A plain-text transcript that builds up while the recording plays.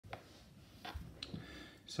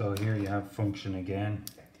So here you have function again,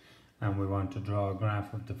 and we want to draw a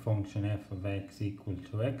graph of the function f of x equal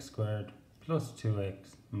to x squared plus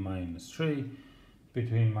 2x minus 3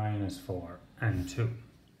 between minus 4 and 2.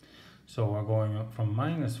 So we're going up from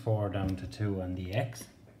minus 4 down to 2 on the x.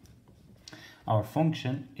 Our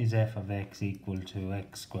function is f of x equal to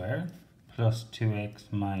x squared plus 2x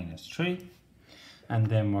minus 3. And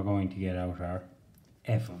then we're going to get out our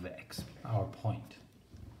f of x, our point.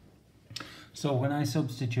 So when I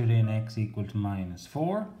substitute in x equal to minus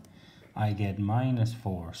 4, I get minus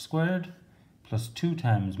 4 squared plus 2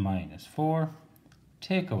 times minus 4,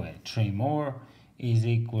 take away 3 more, is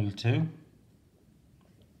equal to,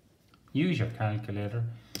 use your calculator,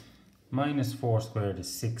 minus 4 squared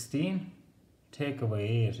is 16, take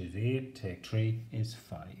away 8 is 8, take 3 is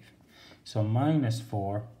 5. So minus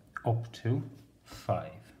 4 up to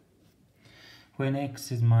 5. When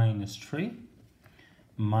x is minus 3,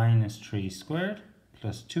 minus 3 squared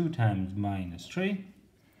plus 2 times minus 3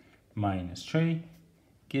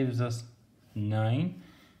 gives us 9.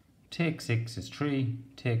 Take 6 is 3,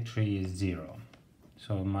 take 3 is 0.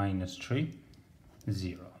 So minus 3,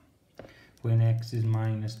 0. When x is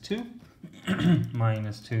minus 2,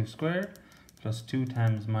 minus 2 squared plus 2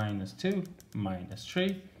 times minus 2 minus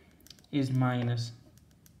 3 is minus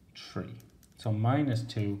 3. So minus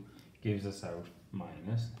 2 gives us out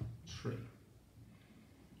minus 3.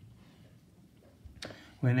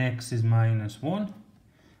 When x is minus 1,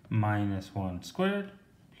 minus 1 squared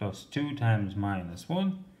plus 2 times minus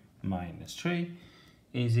 1 minus 3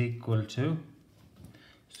 is equal to,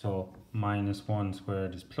 so minus 1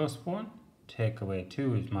 squared is plus 1, take away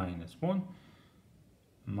 2 is minus 1,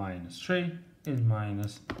 minus 3 is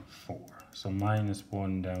minus 4. So minus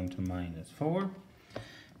 1 down to minus 4.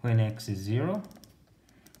 When x is 0,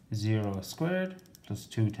 0 squared plus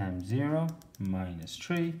 2 times 0 minus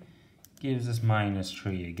 3 gives us minus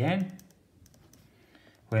 3 again.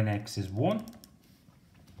 When x is 1,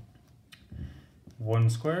 1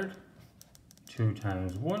 squared, 2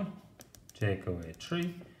 times 1, take away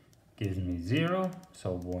 3, gives me 0,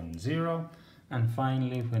 so 1, 0. And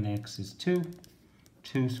finally, when x is 2,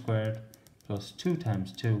 2 squared plus 2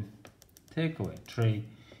 times 2, take away 3,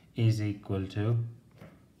 is equal to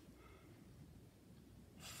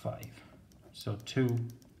 5. So 2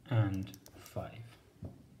 and 5.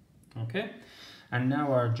 Okay, and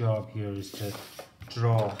now our job here is to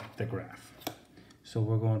draw the graph. So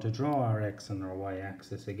we're going to draw our x and our y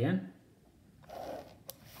axis again.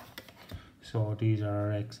 So these are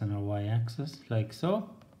our x and our y axis, like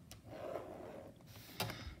so.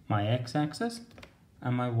 My x axis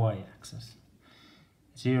and my y axis.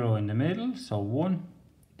 0 in the middle, so 1,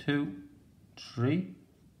 2, 3,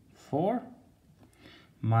 4.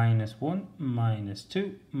 Minus 1, minus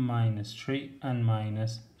 2, minus 3, and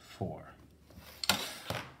minus 4.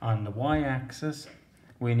 On the y-axis,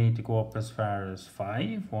 we need to go up as far as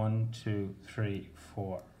 5. 1, 2, 3,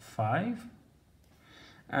 4, 5.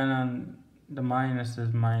 And on the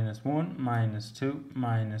minuses, minus 1, minus 2,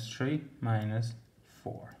 minus 3, minus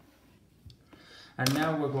 4. And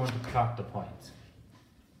now we're going to plot the points.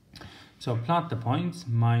 So plot the points,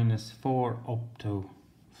 minus 4 up to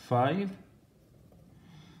 5.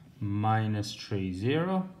 Minus 3,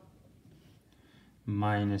 0,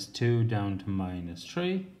 minus 2 down to minus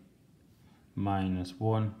 3, minus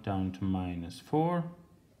 1 down to minus 4,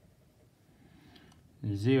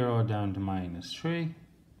 0 down to minus 3,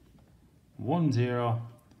 1, 0,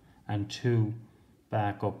 and 2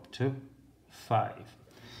 back up to 5.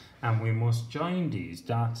 And we must join these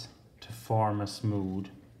dots to form a smooth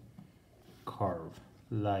curve,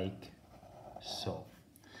 like so.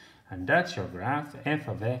 And that's your graph, f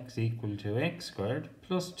of x equal to x squared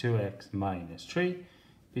plus 2x minus 3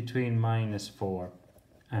 between minus 4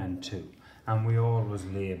 and 2. And we always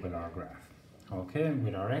label our graph, okay,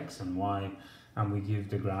 with our x and y, and we give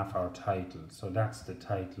the graph our title. So that's the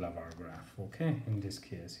title of our graph, okay, in this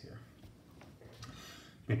case here.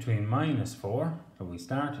 Between minus 4, so we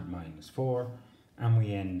start at minus 4 and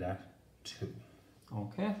we end at 2,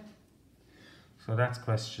 okay. So that's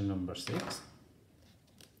question number 6.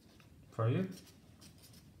 For you.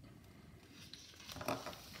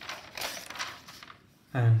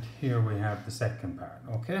 And here we have the second part,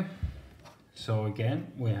 okay? So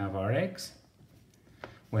again, we have our x,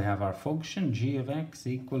 we have our function g of x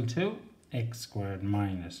equal to x squared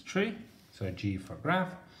minus 3, so g for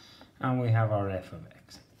graph, and we have our f of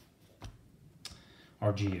x,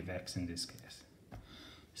 or g of x in this case.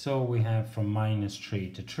 So we have from minus 3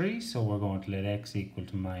 to 3, so we're going to let x equal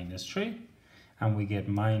to minus 3. And we get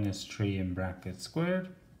minus 3 in brackets squared,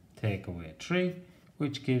 take away 3,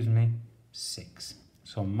 which gives me 6.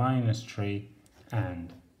 So minus 3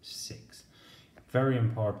 and 6. Very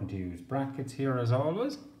important to use brackets here as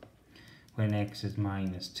always. When x is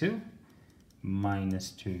minus 2,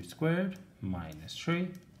 minus 2 squared minus 3,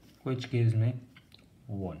 which gives me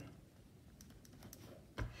 1.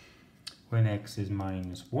 When x is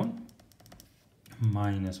minus 1,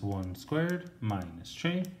 minus 1 squared minus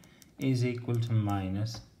 3 is equal to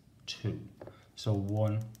minus 2. So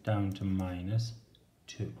 1 down to minus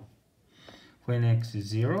 2. When x is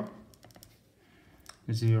 0,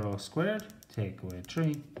 0 squared, take away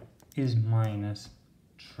 3, is minus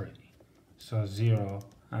 3. So 0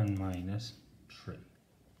 and minus 3.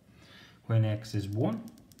 When x is 1,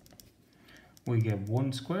 we get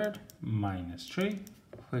 1 squared minus 3,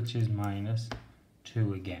 which is minus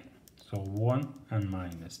 2 again. So 1 and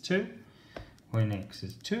minus 2. When x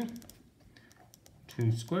is 2,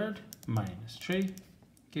 2 squared minus 3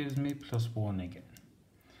 gives me plus 1 again.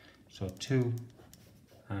 So 2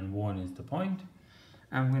 and 1 is the point.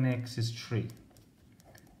 And when x is 3,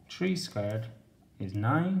 3 squared is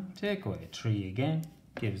 9. Take away 3 again,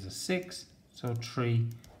 gives us 6. So 3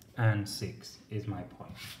 and 6 is my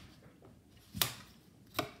point.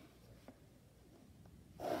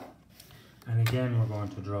 And again, we're going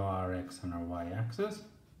to draw our x and our y axis,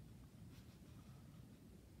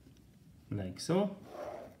 like so.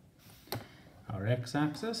 Our x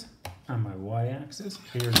axis and my y axis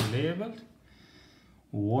clearly labelled.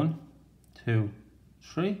 1, 2,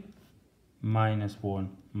 3, minus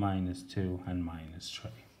 1, minus 2, and minus 3.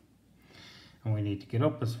 And we need to get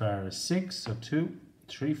up as far as 6, so 2,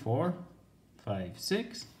 3, 4, 5,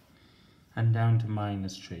 6, and down to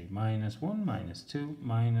minus 3, minus 1, minus 2,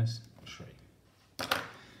 minus 3.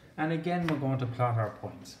 And again, we're going to plot our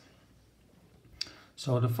points.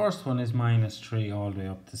 So the first one is minus 3 all the way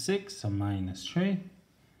up to 6, so minus 3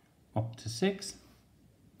 up to 6,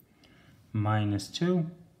 minus 2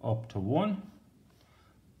 up to 1,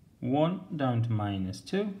 1 down to minus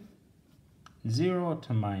 2, 0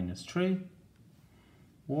 to minus 3,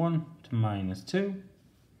 1 to minus 2,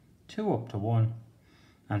 2 up to 1,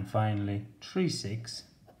 and finally 3, 6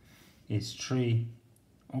 is 3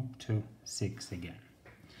 up to 6 again.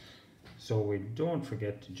 So we don't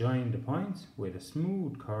forget to join the points with a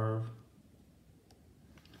smooth curve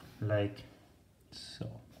like so.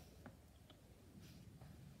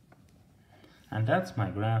 And that's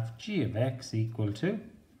my graph g of x equal to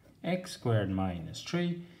x squared minus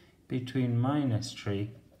 3 between minus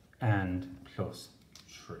 3 and plus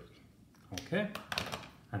 3. Okay?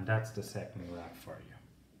 And that's the second graph for you.